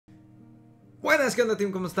Buenas, ¿qué onda,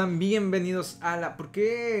 team? ¿Cómo están? Bienvenidos a la... ¿Por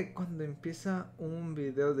qué cuando empieza un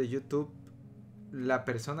video de YouTube la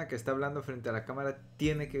persona que está hablando frente a la cámara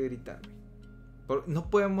tiene que gritar?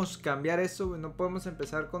 No podemos cambiar eso, güey. No podemos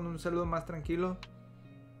empezar con un saludo más tranquilo.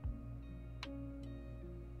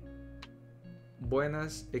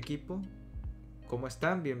 Buenas, equipo. ¿Cómo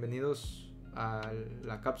están? Bienvenidos a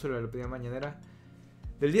la cápsula de la opinión mañanera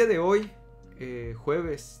del día de hoy,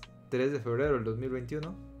 jueves 3 de febrero del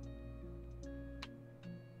 2021.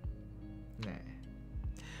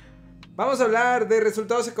 Vamos a hablar de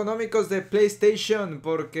resultados económicos de PlayStation,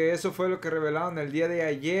 porque eso fue lo que revelaron el día de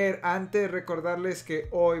ayer. Antes recordarles que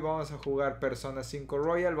hoy vamos a jugar Persona 5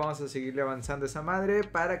 Royal, vamos a seguirle avanzando esa madre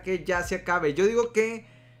para que ya se acabe. Yo digo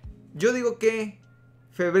que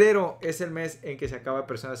febrero es el mes en que se acaba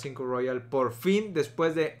Persona 5 Royal por fin,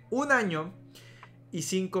 después de un año y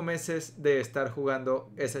 5 meses de estar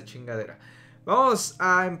jugando esa chingadera. Vamos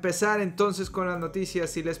a empezar entonces con las noticias.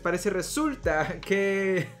 Si les parece, resulta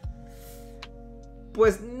que...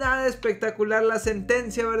 pues nada espectacular la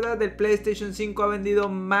sentencia, ¿verdad? Del PlayStation 5 ha vendido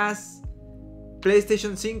más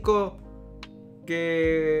PlayStation 5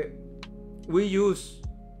 que WiiU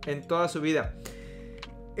en toda su vida.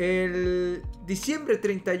 El diciembre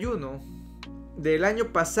 31 del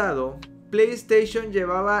año pasado, PlayStation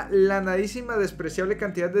llevaba la nadísima despreciable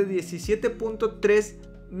cantidad de 17.3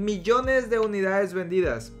 millones de unidades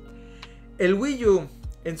vendidas. El WiiU,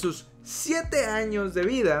 en sus 7 años de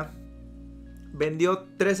vida, vendió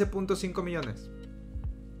 13.5 millones.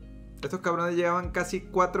 Estos cabrones llevaban casi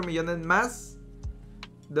 4 millones más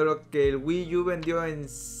de lo que el Wii U vendió en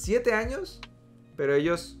 7 años, pero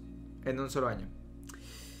ellos en un solo año.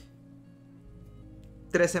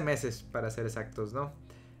 13 meses para ser exactos, ¿no?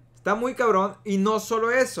 Está muy cabrón. Y no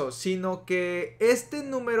solo eso, sino que este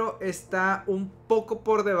número está un poco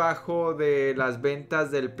por debajo de las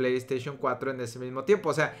ventas del PlayStation 4 en ese mismo tiempo.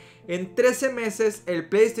 O sea, en 13 meses el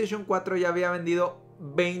PlayStation 4 ya había vendido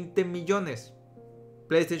 20 millones.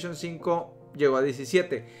 PlayStation 5 llegó a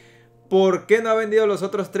 17. ¿Por qué no ha vendido los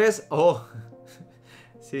otros 3? Oh,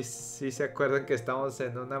 sí se acuerdan que estamos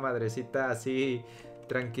en una madrecita así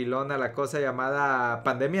tranquilona, la cosa llamada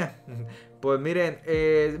pandemia. Pues miren,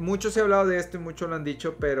 mucho se ha hablado de esto y mucho lo han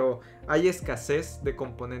dicho, pero hay escasez de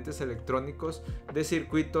componentes electrónicos, de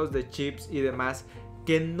circuitos, de chips y demás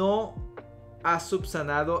que no ha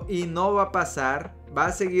subsanado y no va a pasar. Va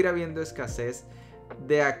a seguir habiendo escasez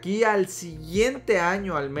de aquí al siguiente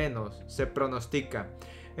año, al menos se pronostica.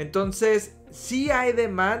 Entonces, sí hay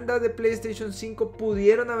demanda de PlayStation 5.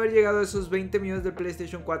 Pudieron haber llegado a esos 20 millones de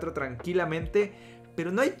PlayStation 4 tranquilamente, pero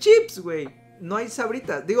no hay chips, güey. No hay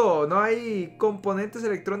sabritas, digo, no hay componentes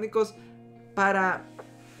electrónicos para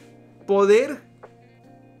poder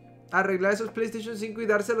arreglar esos PlayStation 5 y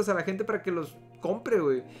dárselos a la gente para que los compre,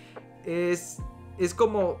 güey. Es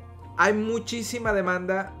como, hay muchísima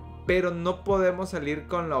demanda, pero no podemos salir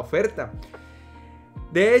con la oferta.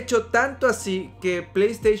 De hecho, tanto así que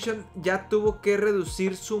PlayStation ya tuvo que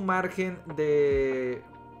reducir su margen de...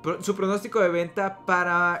 su pronóstico de venta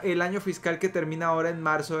para el año fiscal que termina ahora en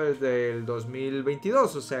marzo del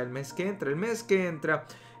 2022. O sea, el mes que entra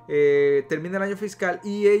termina el año fiscal.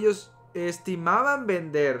 Y ellos estimaban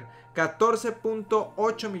vender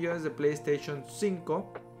 14.8 millones de PlayStation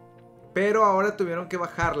 5. Pero ahora tuvieron que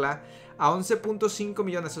bajarla a 11.5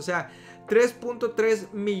 millones. O sea,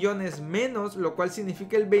 3.3 millones menos. Lo cual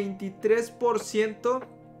significa el 23%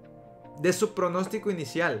 de su pronóstico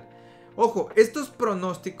inicial. Ojo, estos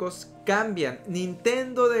pronósticos cambian.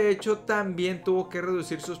 Nintendo de hecho también tuvo que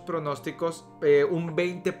reducir sus pronósticos un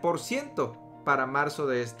 20% para marzo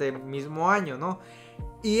de este mismo año, ¿no?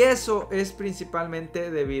 Y eso es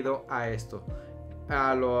principalmente debido a esto,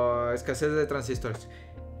 a la escasez de transistores.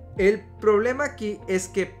 El problema aquí es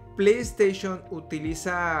que PlayStation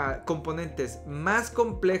utiliza componentes más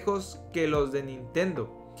complejos que los de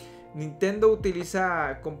Nintendo. Nintendo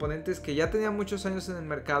utiliza componentes que ya tenían muchos años en el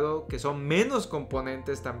mercado, que son menos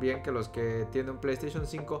componentes también que los que tiene un PlayStation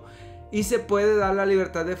 5, y se puede dar la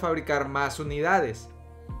libertad de fabricar más unidades.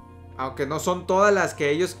 Aunque no son todas las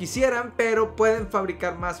que ellos quisieran, pero pueden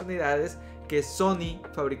fabricar más unidades que Sony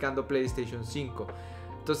fabricando PlayStation 5.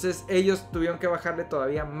 Entonces ellos tuvieron que bajarle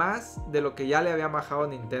todavía más de lo que ya le había bajado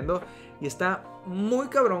Nintendo. Y está muy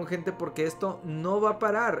cabrón, gente, porque esto no va a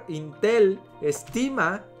parar. Intel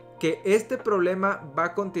estima que este problema va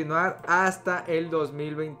a continuar hasta el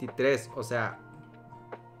 2023. O sea,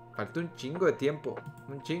 falta un chingo de tiempo.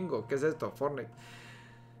 Un chingo. ¿Qué es esto? Fortnite.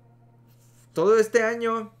 Todo este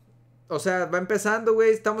año, o sea, va empezando,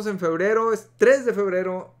 güey. Estamos en febrero, es 3 de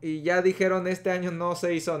febrero. Y ya dijeron, este año no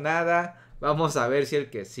se hizo nada. Vamos a ver si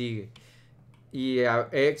el que sigue. Y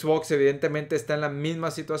Xbox evidentemente está en la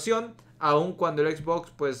misma situación. Aun cuando el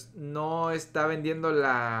Xbox pues no está vendiendo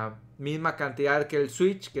la misma cantidad que el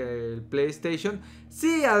Switch, que el PlayStation.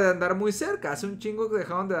 Sí ha de andar muy cerca. Hace un chingo que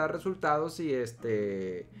dejaron de dar resultados y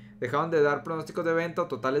dejaron de dar pronósticos de venta o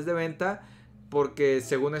totales de venta. Porque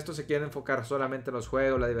según esto se quieren enfocar solamente en los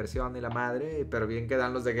juegos, la diversión y la madre. Pero bien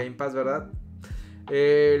quedan los de Game Pass, ¿verdad?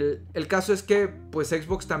 El caso es que pues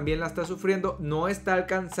Xbox también la está sufriendo. No está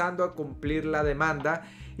alcanzando a cumplir la demanda.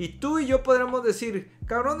 Y tú y yo podríamos decir,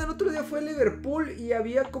 cabrón, el otro día fue Liverpool y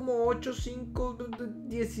había como 8, 5,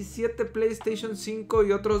 17 PlayStation 5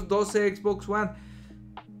 y otros 12 Xbox One.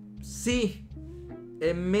 Sí,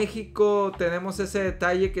 en México tenemos ese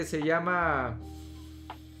detalle que se llama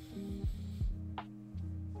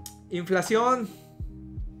inflación,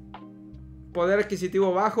 poder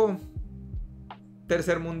adquisitivo bajo,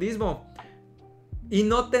 tercermundismo. Y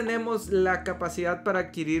no tenemos la capacidad para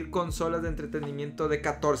adquirir consolas de entretenimiento de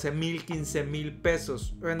 14,000, 15,000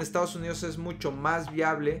 pesos. En Estados Unidos es mucho más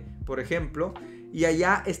viable, por ejemplo. Y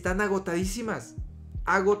allá están agotadísimas.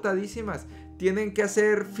 Agotadísimas. Tienen que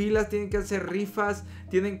hacer filas, tienen que hacer rifas,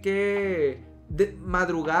 tienen que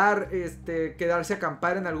madrugar, quedarse a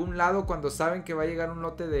acampar en algún lado cuando saben que va a llegar un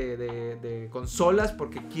lote de consolas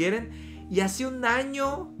porque quieren. Y hace un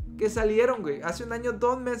año que salieron, güey. Hace un año,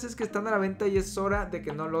 2 meses que están a la venta y es hora de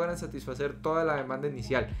que no logran satisfacer toda la demanda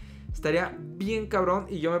inicial. Estaría bien cabrón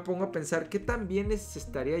y yo me pongo a pensar qué tan bien les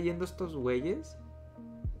estaría yendo estos güeyes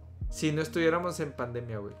si no estuviéramos en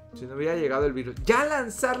pandemia, güey. Si no hubiera llegado el virus. Ya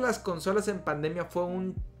lanzar las consolas en pandemia fue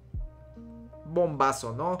un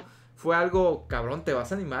bombazo, ¿no? Fue algo, cabrón, ¿te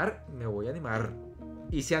vas a animar? Me voy a animar.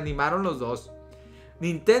 Y se animaron los dos.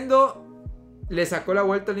 Nintendo le sacó la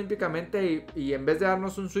vuelta olímpicamente y en vez de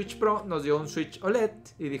darnos un Switch Pro, nos dio un Switch OLED.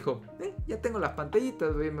 Y dijo, ya tengo las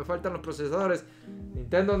pantallitas, güey, me faltan los procesadores.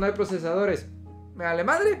 Nintendo, no hay procesadores. Me vale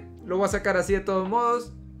madre, lo voy a sacar así de todos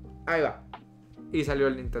modos. Ahí va. Y salió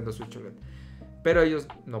el Nintendo Switch OLED. Pero ellos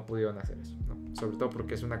no pudieron hacer eso, ¿no? Sobre todo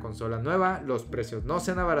porque es una consola nueva, los precios no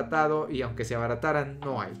se han abaratado y aunque se abarataran,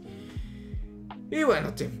 no hay. Y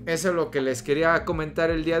bueno, eso es lo que les quería comentar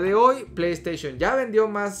el día de hoy. PlayStation ya vendió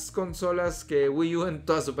más consolas que Wii U en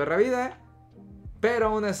toda su perra vida, pero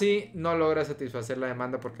aún así no logra satisfacer la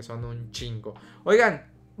demanda porque son un chingo.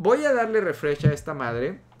 Oigan, voy a darle refresh a esta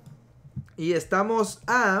madre. Y estamos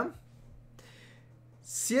a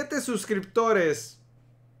 7 suscriptores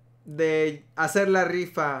de hacer la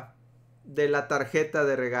rifa de la tarjeta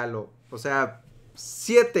de regalo. O sea,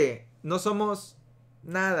 7. No somos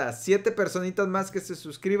nada. 7 personitas más que se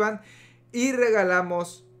suscriban y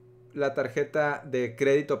regalamos la tarjeta de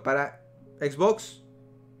crédito para Xbox,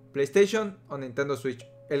 PlayStation o Nintendo Switch.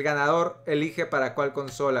 El ganador elige para cuál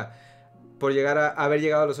consola por haber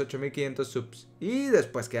llegado a los 8,500 subs. Y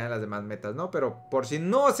después quedan las demás metas, ¿no? Pero por si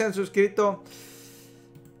no se han suscrito,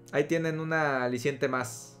 ahí tienen una aliciente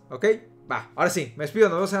más, ¿ok? Va, ahora sí, me despido.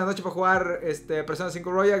 Nos vemos en la noche para jugar Persona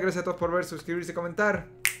 5 Royal. Gracias a todos por ver, suscribirse y comentar.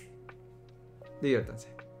 Diviértanse.